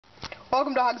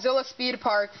Welcome to Hogzilla Speed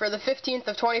Park for the 15th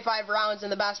of 25 rounds in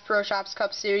the Bass Pro Shops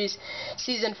Cup Series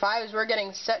Season 5 as we're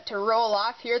getting set to roll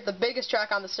off here at the biggest track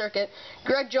on the circuit.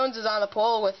 Greg Jones is on the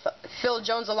pole with Phil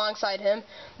Jones alongside him.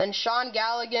 Then Sean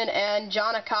Galligan and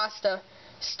John Acosta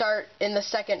start in the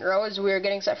second row as we're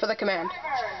getting set for the command.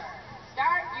 Driver,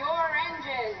 start your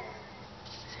engine.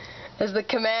 As the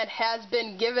command has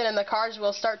been given and the cars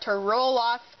will start to roll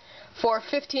off for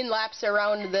 15 laps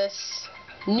around this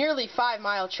nearly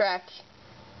 5-mile track.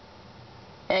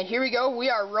 And here we go, we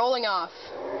are rolling off.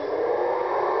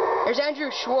 There's Andrew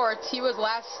Schwartz, he was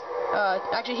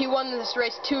actually he won this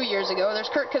race 2 years ago. There's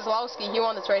Kurt Kozlowski, he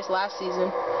won this race last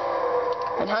season.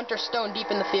 And Hunter Stone deep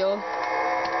in the field.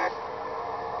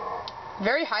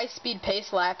 Very high speed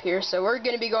pace lap here, so we're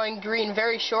going to be going green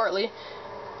very shortly.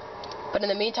 But in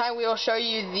the meantime, we will show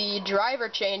you the driver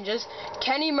changes.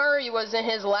 Kenny Murray was in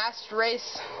his last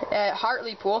race at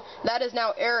Hartlepool. That is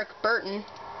now Eric Burton.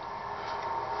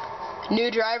 New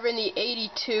driver in the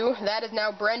 82. That is now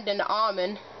Brendan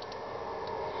Aumann.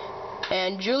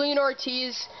 And Julian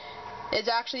Ortiz is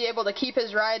actually able to keep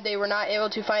his ride. They were not able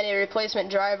to find a replacement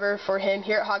driver for him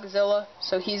here at Hogzilla,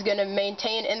 so he's going to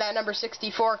maintain in that number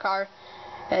 64 car.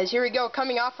 As here we go,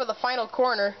 coming off of the final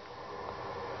corner.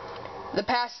 The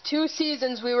past 2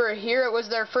 seasons we were here, it was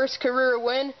their first career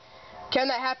win. Can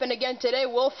that happen again today?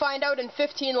 We'll find out in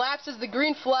 15 laps as the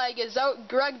green flag is out.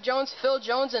 Greg Jones, Phil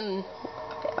Jones, and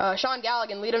Sean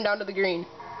Galligan lead him down to the green.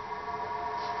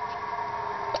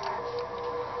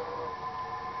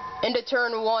 Into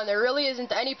turn 1. There really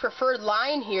isn't any preferred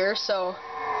line here, so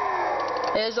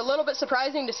it is a little bit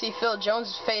surprising to see Phil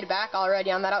Jones fade back already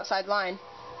on that outside line.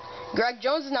 Greg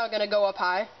Jones is now going to go up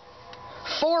high.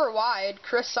 4 wide,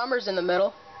 Chris Summers in the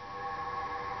middle.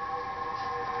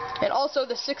 And also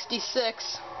the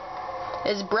 66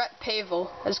 is Brett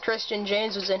Pavel, as Christian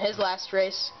James was in his last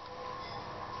race.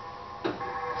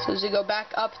 So as we go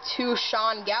back up to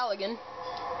Sean Galligan,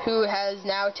 who has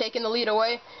now taken the lead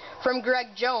away from Greg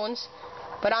Jones.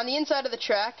 But on the inside of the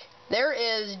track, there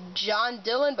is John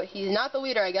Dillon, but he's not the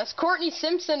leader, I guess. Courtney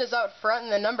Simpson is out front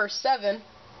in the number 7.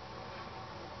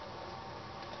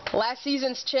 Last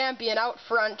season's champion out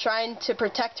front trying to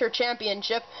protect her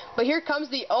championship. But here comes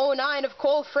the 09 of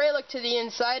Cole Freilich to the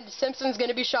inside. Simpson's going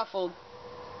to be shuffled.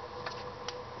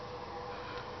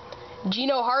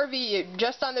 Gino Harvey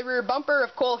just on the rear bumper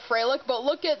of Cole Freilich. But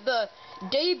look at the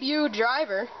debut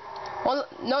driver. Well,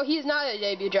 no, he's not a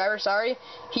debut driver, sorry.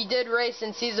 He did race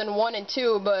in season 1 and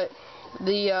 2, but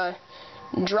the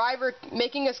driver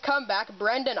making his comeback,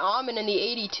 Brendan Aumann in the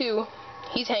 82,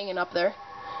 he's hanging up there.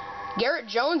 Garrett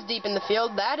Jones deep in the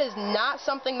field. That is not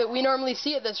something that we normally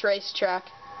see at this racetrack.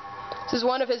 This is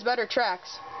one of his better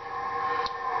tracks.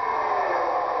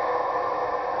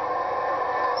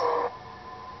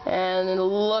 And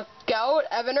look out.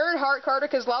 Evan Earnhardt, Carter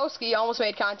Kozlowski almost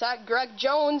made contact. Greg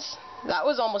Jones, that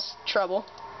was almost trouble.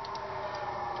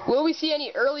 Will we see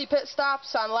any early pit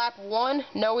stops on lap 1?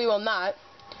 No, we will not.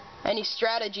 Any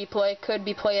strategy play could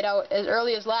be played out as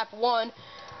early as lap 1.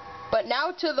 But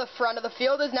now to the front of the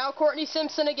field is now Courtney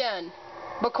Simpson again.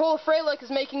 But Cole Freilich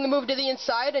is making the move to the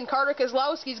inside, and Carter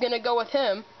Kozlowski is going to go with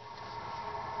him.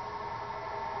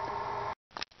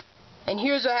 And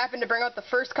here's what happened to bring out the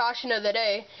first caution of the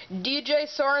day.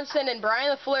 DJ Sorensen and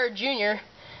Brian LaFleur Jr.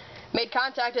 made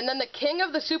contact, and then the king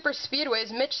of the super speedways,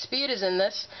 Mitch Speed, is in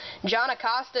this. John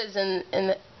Acosta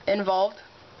is involved.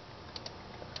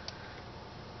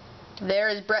 There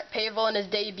is Brett Pavel in his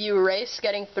debut race,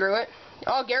 getting through it.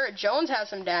 Oh, Garrett Jones has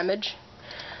some damage.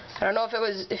 I don't know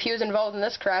if he was involved in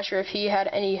this crash or if he had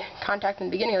any contact in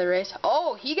the beginning of the race.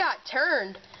 Oh, he got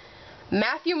turned.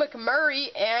 Matthew McMurray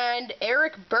and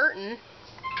Eric Burton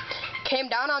came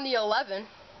down on the 11,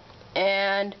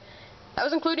 and that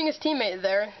was including his teammate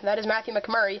there. That is Matthew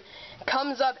McMurray.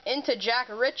 Comes up into Jack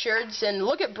Richards, and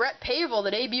look at Brett Pavel, the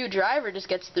debut driver, just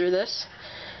gets through this.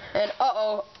 And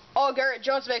oh, Garrett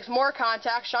Jones makes more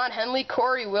contact. Sean Henley,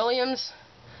 Corey Williams.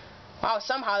 Wow,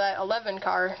 somehow that 11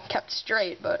 car kept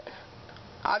straight, but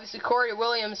obviously Corey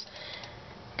Williams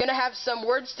gonna have some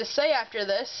words to say after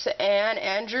this, and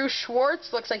Andrew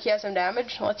Schwartz looks like he has some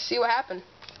damage. Let's see what happened.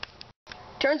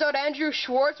 Turns out Andrew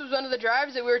Schwartz was one of the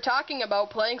drivers that we were talking about,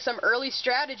 playing some early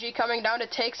strategy, coming down to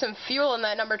take some fuel in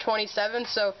that number 27,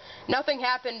 so nothing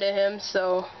happened to him.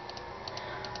 So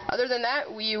other than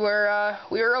that, we were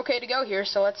okay to go here.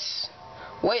 So let's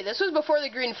wait. This was before the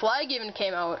green flag even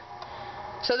came out.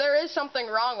 So there is something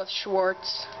wrong with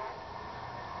Schwartz.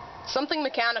 Something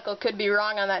mechanical could be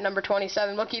wrong on that number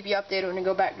 27. We'll keep you updated when we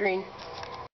go back green.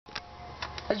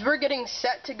 As we're getting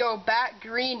set to go back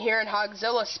green here in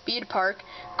Hogzilla Speed Park,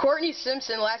 Courtney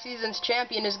Simpson, last season's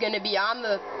champion, is going to be on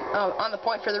the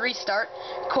point for the restart.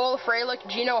 Cole Freilich,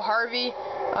 Gino Harvey,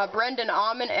 Brendan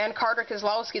Aumann, and Carter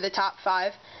Kozlowski, the top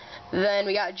 5. Then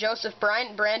we got Joseph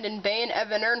Bryant, Brandon Bain,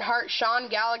 Evan Earnhardt, Sean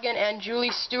Galligan, and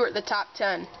Julie Stewart, the top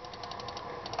 10.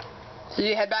 So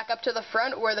you head back up to the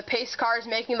front where the pace car is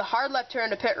making the hard left turn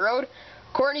to pit road.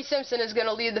 Courtney Simpson is going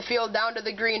to lead the field down to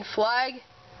the green flag.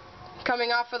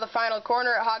 Coming off for the final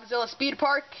corner at Hogzilla Speed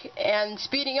Park, and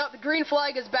speeding up, the green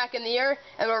flag is back in the air,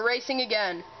 and we're racing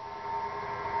again.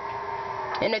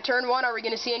 Into turn 1, are we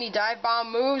going to see any dive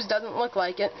bomb moves? Doesn't look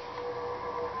like it.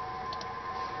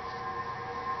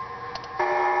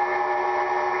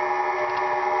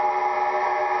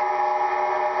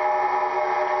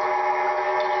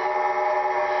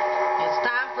 It's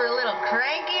time for a little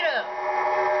crank it up.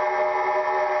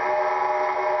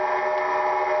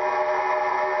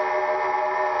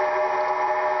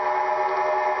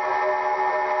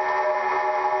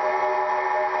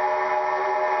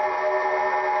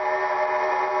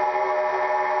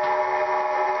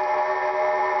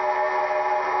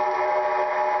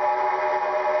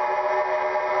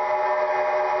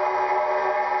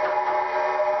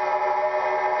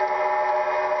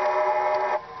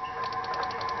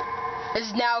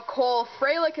 As now Cole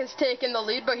Freilich has taken the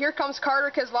lead, but here comes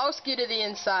Carter Kozlowski to the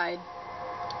inside.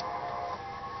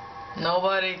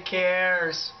 Nobody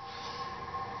cares.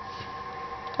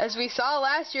 As we saw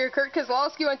last year, Kurt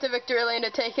Kozlowski went to victory lane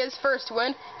to take his first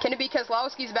win. Can it be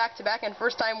Kozlowski's back-to-back and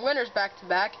first-time winners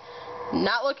back-to-back?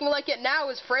 Not looking like it now,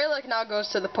 as Freilich now goes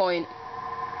to the point.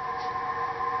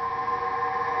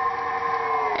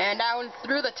 And down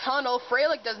through the tunnel,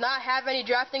 Freilich does not have any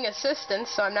drafting assistance,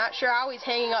 so I'm not sure how he's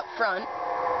hanging up front.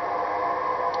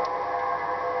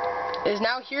 As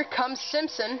now here comes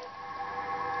Simpson.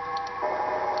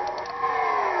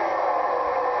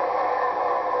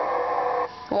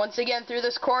 Once again through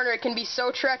this corner, it can be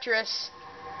so treacherous.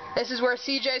 This is where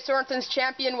CJ Sorensen's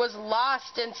champion was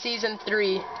lost in Season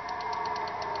 3.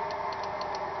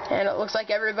 And it looks like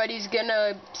everybody's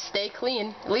gonna stay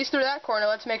clean. At least through that corner.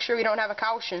 Let's make sure we don't have a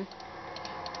caution.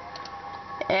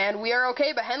 And we are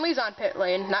okay, but Henley's on pit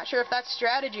lane. Not sure if that's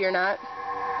strategy or not.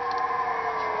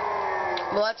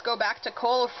 Well, let's go back to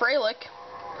Cole Freilich,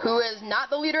 who is not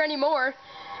the leader anymore.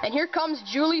 And here comes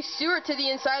Julie Stewart to the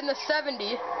inside in the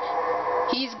 70.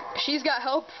 She's got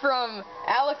help from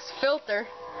Alex Filter,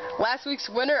 last week's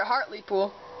winner at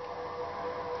Hartlepool.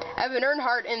 Evan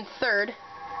Earnhardt in 3rd.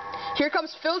 Here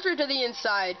comes Filter to the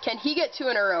inside. Can he get 2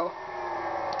 in a row?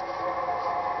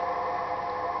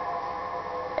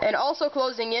 And also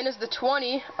closing in is the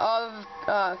 20 of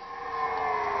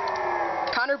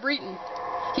Connor Breton.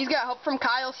 He's got help from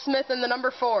Kyle Smith in the number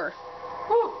 4.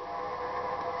 Woo.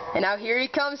 And now here he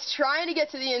comes, trying to get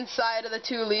to the inside of the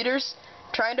 2 leaders,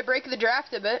 trying to break the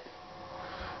draft a bit.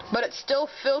 But it's still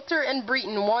Filter and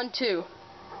Breton, 1-2.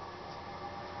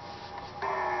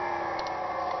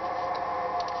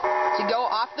 To go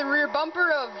off the rear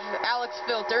bumper of Alex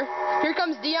Filter, here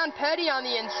comes Dion Petty on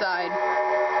the inside.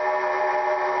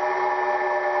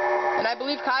 And I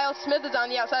believe Kyle Smith is on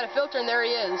the outside of Filter, and there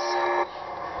he is.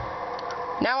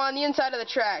 Now on the inside of the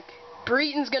track,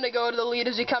 Breton's going to go to the lead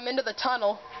as we come into the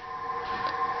tunnel.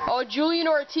 Oh, Julian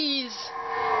Ortiz.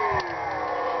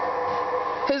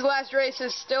 His last race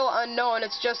is still unknown.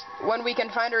 It's just when we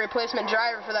can find a replacement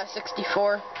driver for that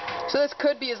 64. So this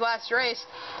could be his last race.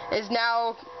 Is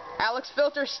now Alex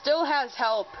Filter still has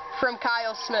help from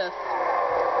Kyle Smith.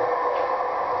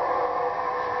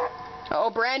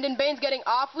 Oh, Brandon Bain's getting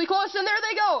awfully close, and there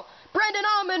they go! Brandon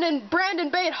Aumann and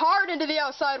Brandon Bain hard into the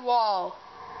outside wall.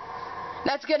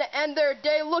 That's going to end their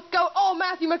day. Look out. Oh,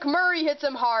 Matthew McMurray hits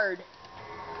him hard.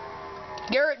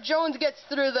 Garrett Jones gets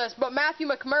through this, but Matthew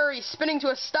McMurray spinning to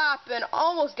a stop and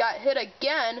almost got hit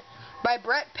again by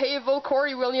Brett Pavel,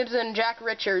 Corey Williams, and Jack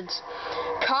Richards.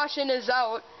 Caution is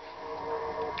out,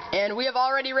 and we have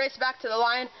already raced back to the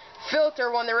line.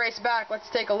 Filter won the race back. Let's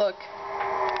take a look.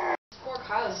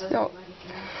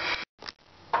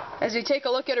 As we take a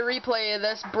look at a replay of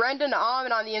this, Brendan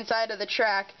Aumann on the inside of the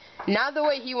track, not the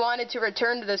way he wanted to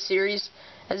return to the series,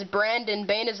 as Brandon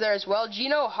Bain is there as well.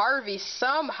 Gino Harvey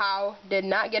somehow did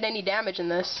not get any damage in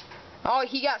this. Oh,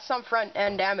 he got some front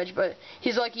end damage, but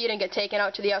he's lucky he didn't get taken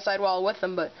out to the outside wall with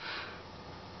him. But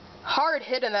hard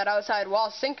hit in that outside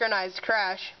wall, synchronized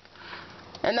crash.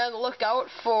 And then look out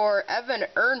for Evan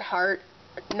Earnhardt.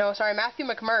 No, sorry, Matthew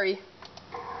McMurray.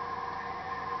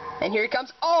 And here he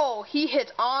comes. Oh, he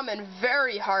hits Aumann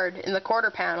very hard in the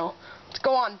quarter panel. Let's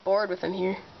go on board with him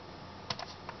here.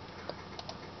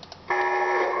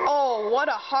 Oh, what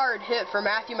a hard hit for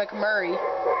Matthew McMurray.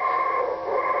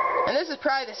 And this is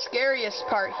probably the scariest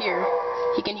part here.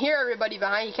 He can hear everybody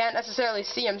behind. He can't necessarily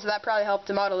see him, so that probably helped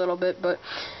him out a little bit. But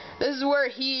this is where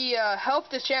he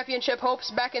helped his championship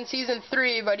hopes back in Season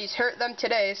 3, but he's hurt them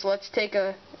today. So let's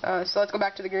go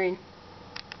back to the green.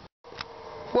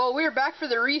 Well, we're back for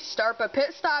the restart, but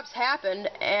pit stops happened,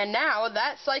 and now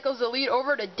that cycles the lead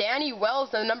over to Danny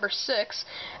Wells, the number 6.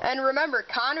 And remember,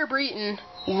 Connor Breton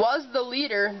was the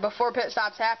leader before pit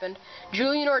stops happened.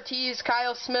 Julian Ortiz,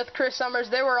 Kyle Smith, Chris Summers,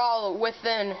 they were all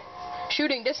within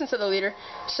shooting distance of the leader.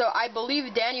 So I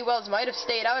believe Danny Wells might have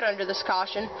stayed out under this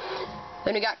caution.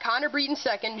 Then we got Connor Breton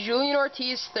 2nd, Julian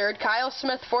Ortiz 3rd, Kyle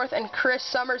Smith 4th, and Chris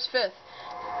Summers 5th.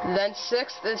 Then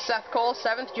 6th is Seth Cole,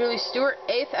 7th Julie Stewart,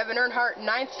 8th Evan Earnhardt,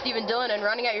 9th Stephen Dillon, and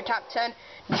running out your top 10,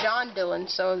 John Dillon.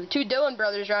 So the 2 Dillon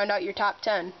brothers round out your top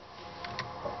 10.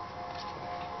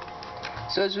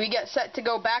 So as we get set to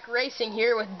go back racing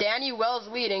here with Danny Wells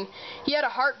leading, he had a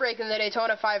heartbreak in the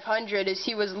Daytona 500 as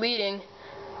he was leading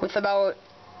with about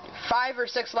 5 or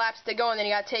 6 laps to go, and then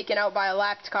he got taken out by a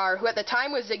lapped car, who at the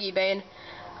time was Ziggy Bain.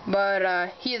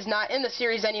 But he is not in the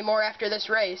series anymore after this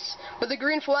race. But the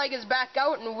green flag is back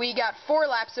out, and we got 4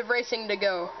 laps of racing to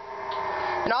go.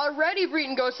 And already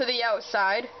Breton goes to the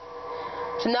outside.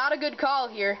 It's not a good call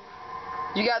here.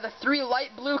 You got the 3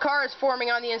 light blue cars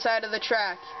forming on the inside of the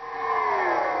track.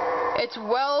 It's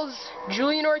Wells,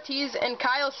 Julian Ortiz, and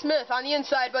Kyle Smith on the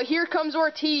inside, but here comes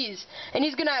Ortiz, and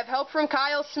he's going to have help from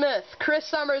Kyle Smith. Chris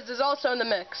Summers is also in the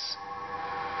mix.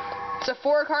 It's a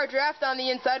 4-car draft on the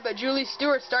inside, but Julie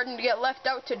Stewart's starting to get left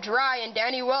out to dry, and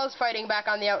Danny Wells fighting back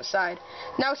on the outside.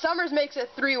 Now Summers makes it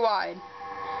 3 wide.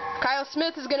 Kyle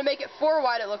Smith is going to make it 4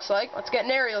 wide, it looks like. Let's get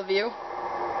an aerial view.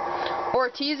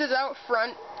 Ortiz is out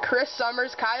front. Chris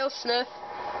Summers, Kyle Smith,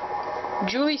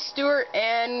 Julie Stewart,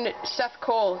 and Seth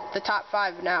Cole, the top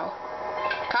 5 now.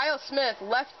 Kyle Smith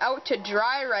left out to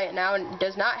dry right now and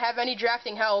does not have any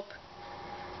drafting help.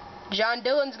 John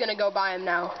Dillon's going to go by him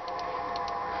now.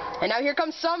 And now here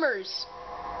comes Summers.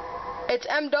 It's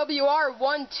MWR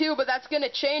 1-2, but that's going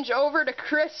to change over to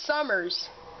Chris Summers.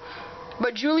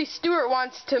 But Julie Stewart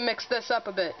wants to mix this up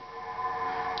a bit.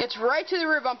 It's right to the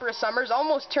rear bumper of Summers,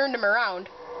 almost turned him around.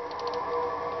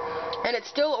 And it's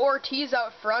still Ortiz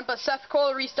out front, but Seth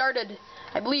Cole restarted,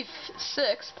 I believe,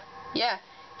 6th. Yeah,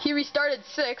 he restarted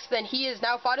 6th, and he has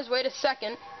now fought his way to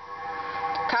 2nd.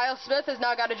 Kyle Smith has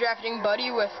now got a drafting buddy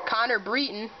with Connor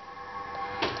Breton.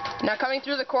 Now coming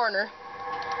through the corner,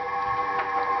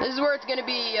 this is where it's going to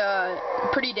be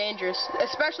pretty dangerous,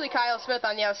 especially Kyle Smith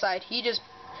on the outside. He just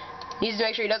needs to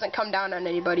make sure he doesn't come down on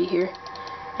anybody here.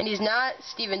 And he's not.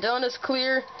 Stephen Dillon is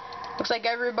clear. Looks like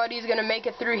everybody's going to make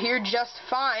it through here just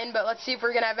fine, but let's see if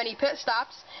we're going to have any pit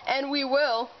stops. And we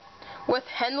will, with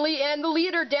Henley and the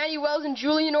leader, Danny Wells and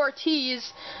Julian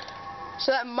Ortiz.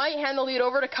 So that might hand the lead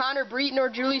over to Connor Breton or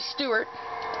Julie Stewart.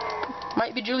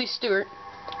 Might be Julie Stewart.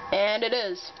 And it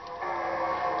is.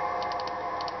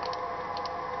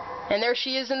 And there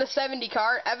she is in the 70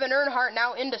 car. Evan Earnhardt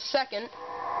now into 2nd.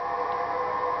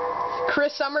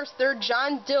 Chris Summers 3rd.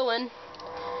 John Dillon.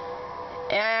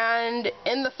 And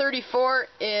in the 34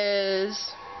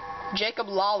 is Jacob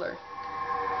Lawler.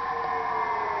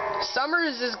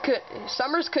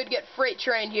 Summers could get freight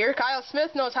trained here. Kyle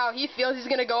Smith knows how he feels. He's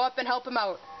going to go up and help him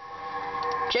out.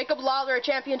 Jacob Lawler, a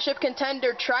championship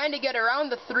contender, trying to get around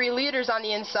the 3 leaders on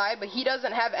the inside, but he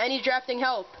doesn't have any drafting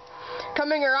help.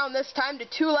 Coming around this time to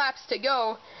 2 laps to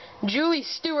go, Julie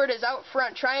Stewart is out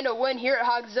front trying to win here at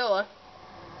Hogzilla.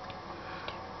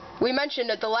 We mentioned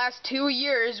that the last 2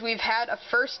 years we've had a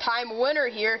first-time winner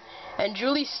here, and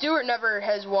Julie Stewart never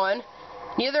has won.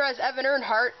 Neither has Evan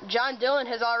Earnhardt. John Dillon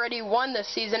has already won this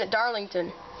season at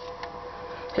Darlington.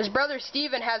 His brother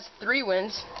Steven has 3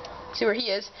 wins. Let's see where he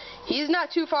is. He's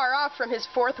not too far off from his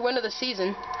 4th win of the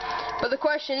season. But the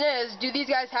question is, do these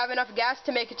guys have enough gas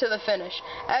to make it to the finish?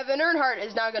 Evan Earnhardt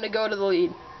is now going to go to the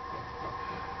lead.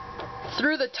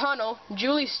 Through the tunnel,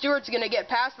 Julie Stewart's going to get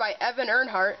passed by Evan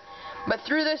Earnhardt. But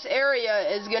through this area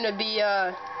is going to be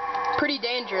pretty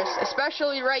dangerous,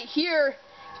 especially right here.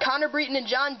 Connor Breton and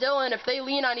John Dillon, if they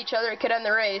lean on each other, it could end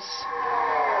the race.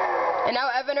 And now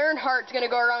Evan Earnhardt's going to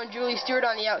go around Julie Stewart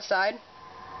on the outside.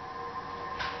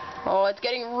 Oh, it's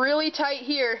getting really tight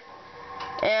here.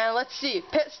 And let's see,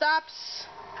 pit stops.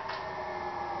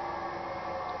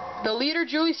 The leader,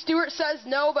 Julie Stewart, says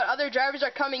no, but other drivers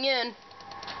are coming in.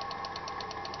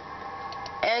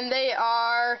 And they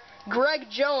are Greg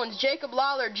Jones, Jacob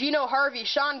Lawler, Gino Harvey,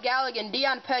 Sean Galligan,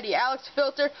 Dion Petty, Alex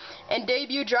Filter, and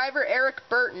debut driver Eric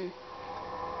Burton.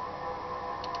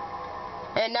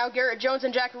 And now Garrett Jones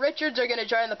and Jack Richards are going to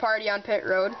join the party on pit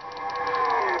road.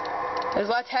 As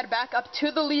let's head back up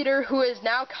to the leader, who is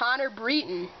now Connor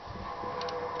Breton.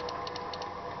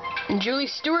 And Julie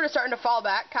Stewart is starting to fall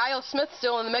back. Kyle Smith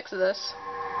still in the mix of this.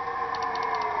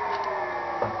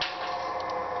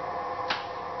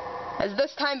 As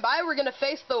this time by, we're going to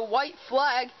face the white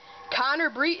flag. Connor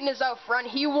Breton is out front.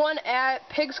 He won at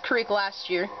Pigs Creek last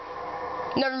year.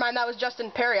 Never mind, that was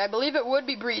Justin Perry. I believe it would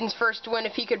be Breton's first win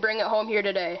if he could bring it home here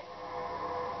today.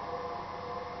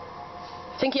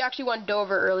 I think he actually won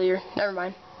Dover earlier. Never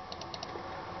mind.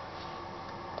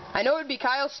 I know it would be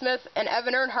Kyle Smith and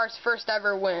Evan Earnhardt's first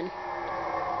ever win.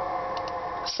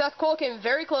 Seth Cole came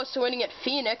very close to winning at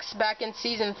Phoenix back in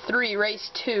Season 3, Race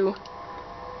 2.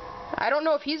 I don't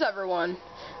know if he's ever won.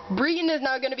 Breton is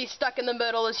now going to be stuck in the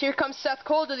middle as here comes Seth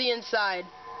Cole to the inside.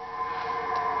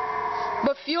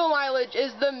 But fuel mileage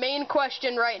is the main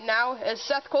question right now as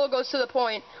Seth Cole goes to the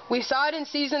point. We saw it in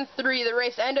Season 3. The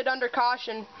race ended under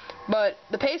caution, but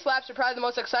the pace laps are probably the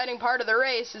most exciting part of the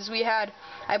race as we had,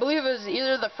 I believe it was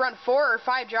either the front 4 or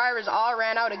 5 drivers all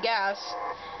ran out of gas.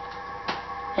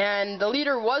 And the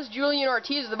leader was Julian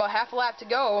Ortiz with about half a lap to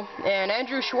go, and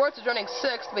Andrew Schwartz was running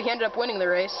 6th, but he ended up winning the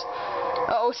race.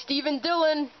 Uh-oh, Stephen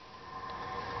Dillon.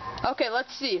 Okay,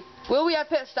 let's see. Will we have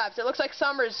pit stops? It looks like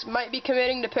Summers might be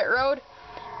committing to pit road,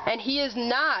 and he is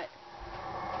not.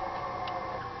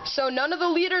 So none of the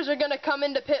leaders are going to come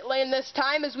into pit lane this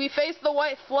time as we face the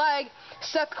white flag.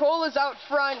 Seth Cole is out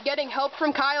front getting help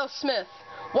from Kyle Smith.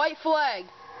 White flag.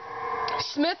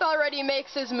 Smith already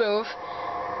makes his move.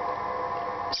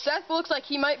 Seth looks like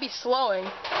he might be slowing.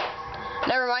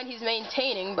 Never mind, he's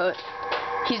maintaining, but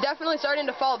he's definitely starting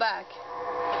to fall back.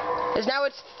 As now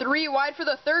it's 3 wide for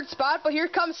the 3rd spot, but here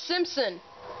comes Simpson.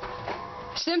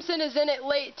 Simpson is in it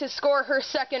late to score her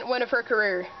 2nd win of her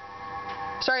career.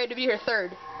 Sorry, to be her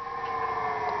 3rd.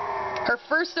 Her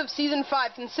 1st of Season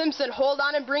 5. Can Simpson hold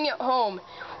on and bring it home?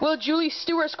 Will Julie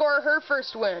Stewart score her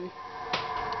 1st win?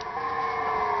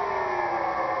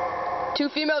 2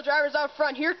 female drivers out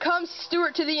front. Here comes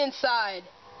Stewart to the inside.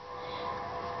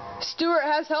 Stewart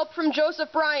has help from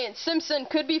Joseph Bryant. Simpson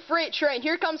could be freight train.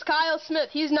 Here comes Kyle Smith.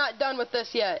 He's not done with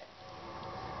this yet.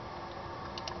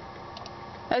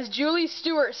 As Julie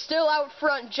Stewart still out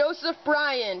front, Joseph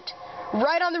Bryant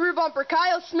right on the rear bumper.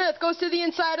 Kyle Smith goes to the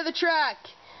inside of the track.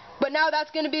 But now that's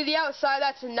going to be the outside.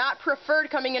 That's not preferred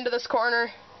coming into this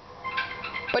corner.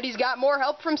 But he's got more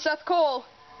help from Seth Cole.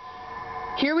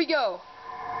 Here we go.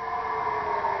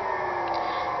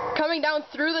 Coming down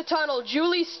through the tunnel,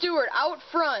 Julie Stewart out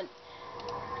front.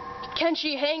 Can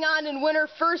she hang on and win her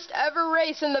 1st ever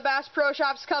race in the Bass Pro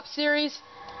Shops Cup Series?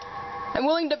 I'm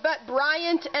willing to bet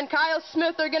Bryant and Kyle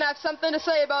Smith are going to have something to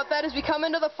say about that as we come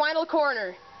into the final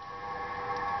corner.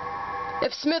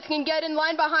 If Smith can get in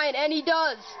line behind, and he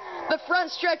does, the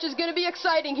front stretch is going to be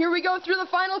exciting. Here we go through the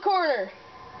final corner.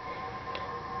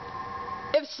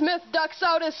 If Smith ducks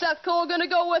out, is Seth Cole going to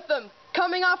go with him?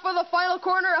 Coming off of the final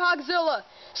corner at Hogzilla,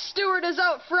 Stewart is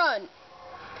out front.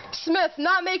 Smith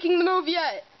not making the move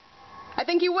yet. I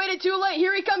think he waited too late.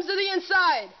 Here he comes to the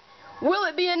inside. Will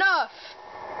it be enough?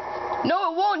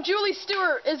 No, it won't. Julie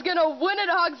Stewart is going to win at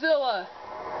Hogzilla.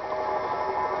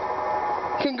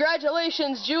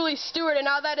 Congratulations, Julie Stewart, and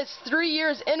now that is 3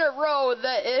 years in a row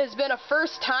that it has been a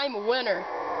first-time winner.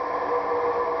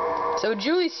 So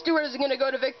Julie Stewart is going to go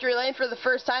to victory lane for the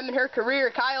first time in her career.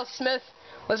 Kyle Smith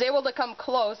was able to come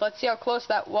close. Let's see how close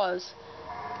that was.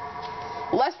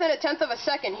 Less than 1/10 of a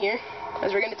second here,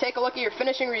 as we're going to take a look at your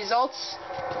finishing results.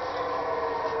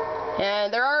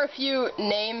 And there are a few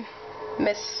name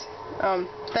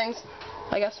things,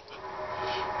 I guess.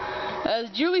 As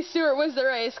Julie Stewart wins the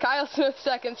race, Kyle Smith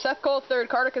 2nd, Seth Cole 3rd,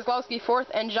 Carter Kozlowski 4th,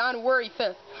 and John Worry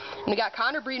 5th. And we got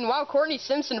Connor Breton. Wow, Courtney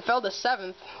Simpson fell to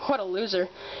 7th. What a loser.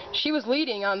 She was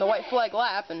leading on the white flag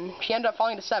lap, and she ended up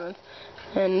falling to 7th.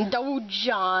 And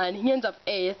John, he ends up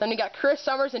 8th. Then you got Chris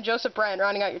Summers and Joseph Bryant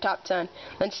rounding out your top 10.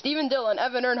 Then Stephen Dillon,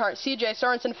 Evan Earnhardt, CJ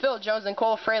Sorensen, Phil Jones, and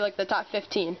Cole Fralick the top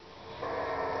 15.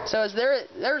 So as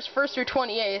there's 1st through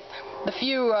 28th. The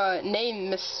few name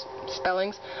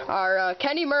misspellings are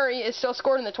Kenny Murray is still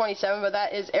scored in the 27, but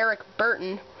that is Eric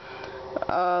Burton.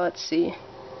 Let's see.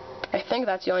 I think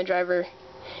that's the only driver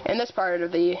in this part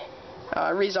of the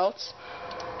results.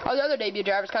 All the other debut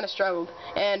drivers kind of struggled.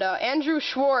 And Andrew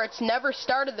Schwartz never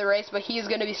started the race, but he's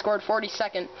going to be scored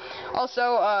 42nd.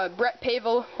 Also, Brett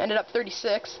Pavel ended up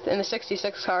 36th in the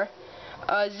 66 car.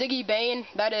 Ziggy Bain,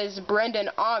 that is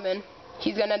Brendan Aumann.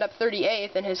 He's going to end up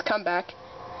 38th in his comeback.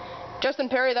 Justin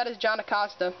Perry, that is John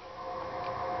Acosta.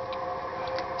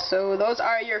 So those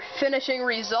are your finishing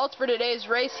results for today's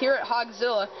race here at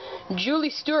Hogzilla.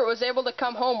 Julie Stewart was able to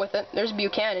come home with it. There's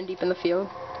Buchanan deep in the field.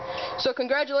 So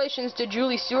congratulations to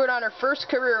Julie Stewart on her 1st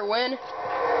career win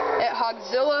at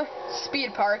Hogzilla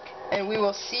Speed Park, and we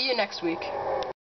will see you next week.